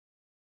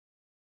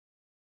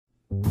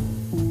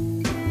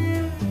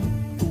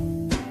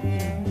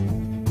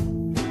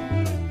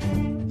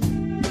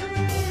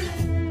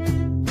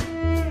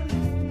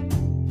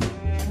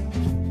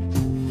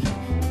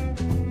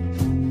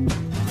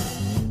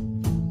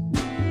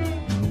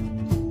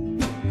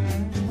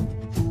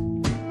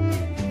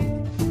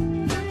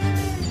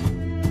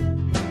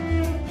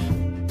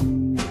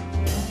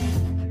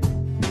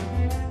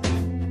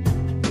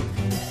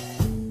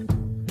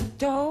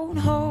Don't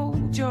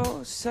hold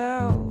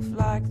yourself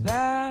like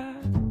that,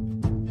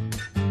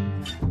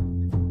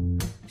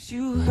 'cause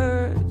you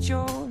hurt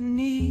your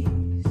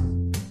knees.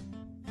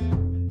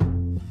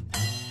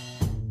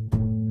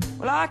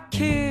 Well, I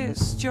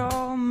kissed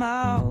your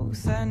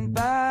mouth and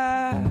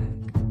back,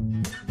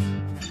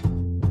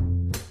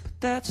 but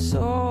that's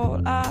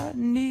all I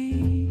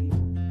need.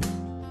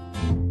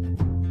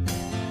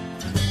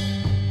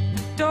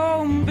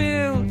 Don't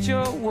build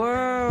your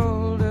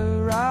world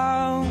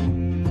around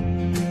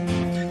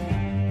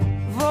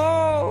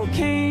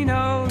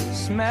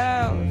volcanoes,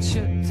 melt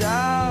you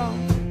down,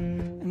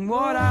 and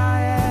what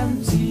I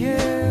am to you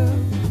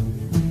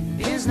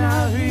is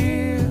not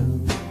real.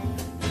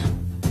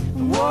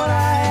 What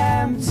I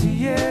am to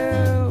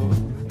you,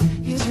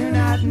 you do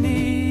not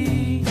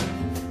need.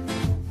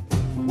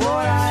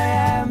 What I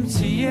am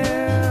to you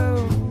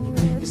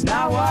is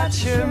not what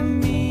you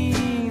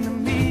mean to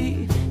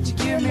me. You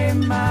give me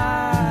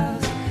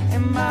miles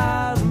and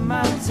miles of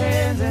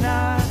mountains, and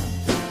I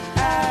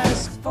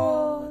ask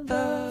for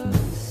the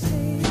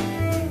sea.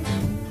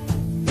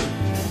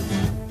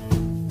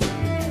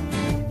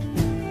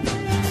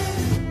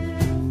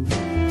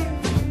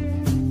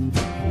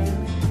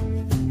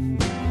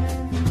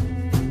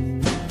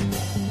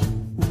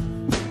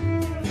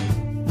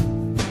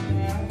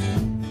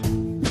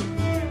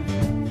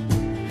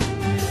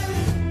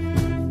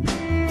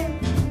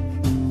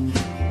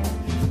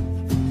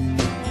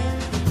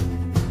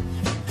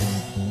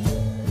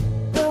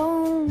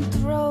 Don't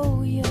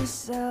throw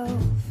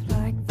yourself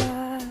like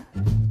that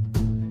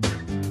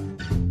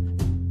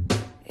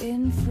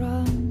in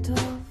front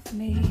of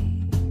me.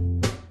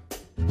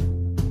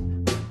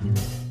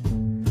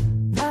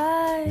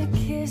 I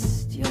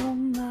kissed your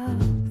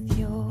mouth,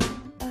 your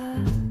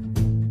back.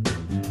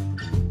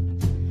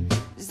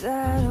 Is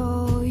that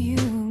all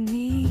you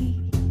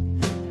need?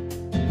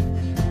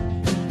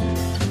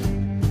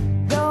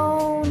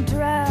 Don't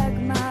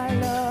drag my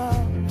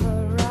love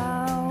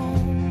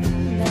around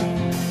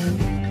like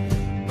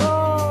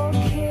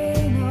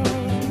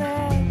volcanoes,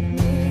 let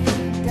me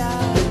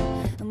down.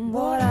 And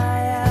what I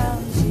am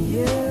to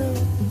you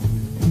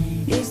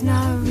is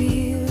not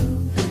real.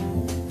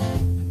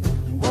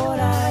 What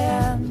I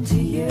am to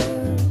you,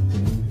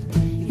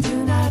 you do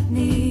not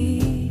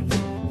need.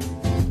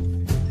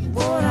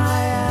 What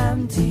I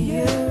am to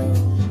you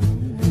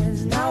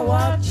is not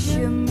what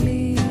you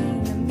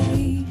mean to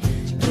me.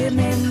 You give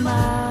me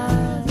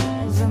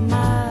miles and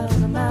miles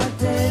of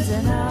mountains,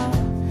 and I'll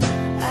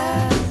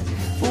ask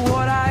for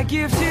what I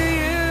give to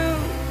you.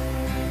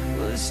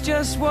 Well, it's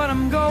just what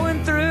I'm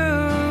going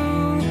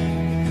through.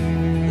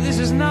 This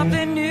is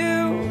nothing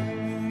new.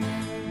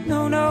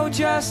 No, no,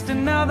 just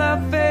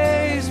another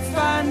phase of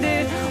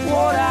finding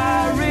what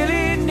I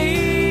really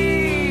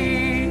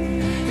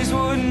need is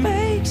what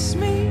makes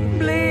me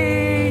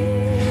bleed.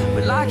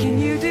 But like a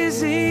new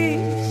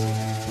disease,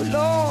 but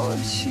Lord,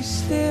 she's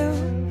still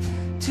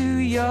too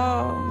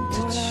young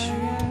to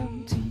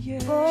treat.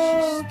 She's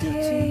still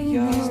too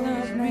young. It's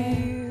not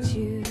real.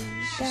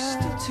 She's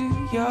still too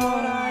young.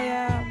 What I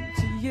am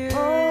to you,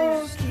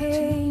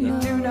 you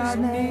do not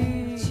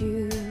need.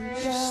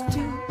 She's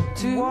still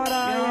too what I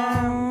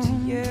am to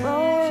you.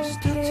 She's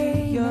still too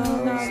young.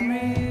 Not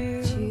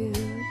real. She's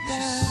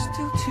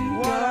still too young.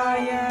 What I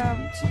am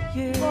to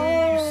you,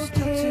 she's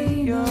still too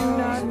young.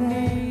 Not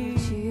need.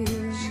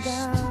 She's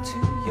still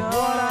too young.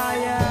 What I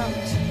am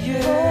to you,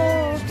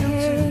 still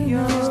too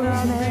young.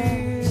 Not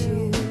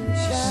real.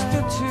 She's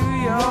still too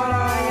young. What I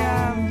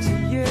am to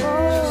you,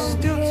 she's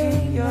still too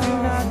young.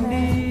 Not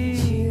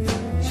need.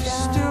 She's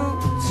still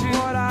too.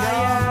 What I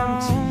am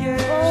to you,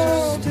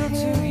 she's still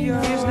too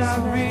young. It's not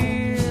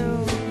real.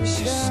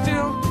 She's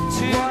still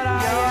too what I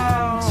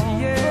am to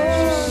you.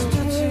 She's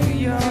still too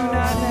young.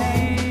 Not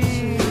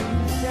need.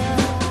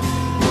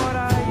 What I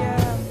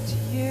am to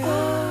you,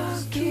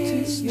 still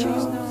too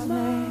young.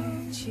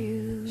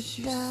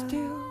 She's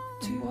still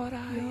too what I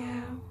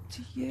am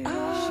to you.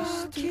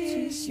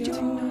 She's still too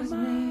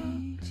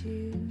young.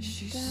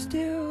 She's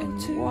still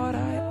too what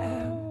I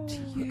am to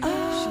you.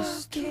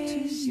 She's still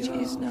too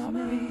young. It's not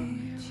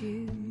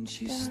me.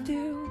 She's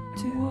still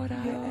too what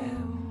I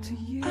am to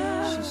you.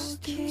 She's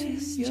still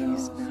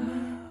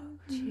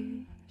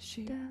too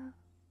young.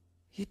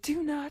 You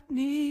do not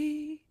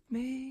need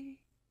me.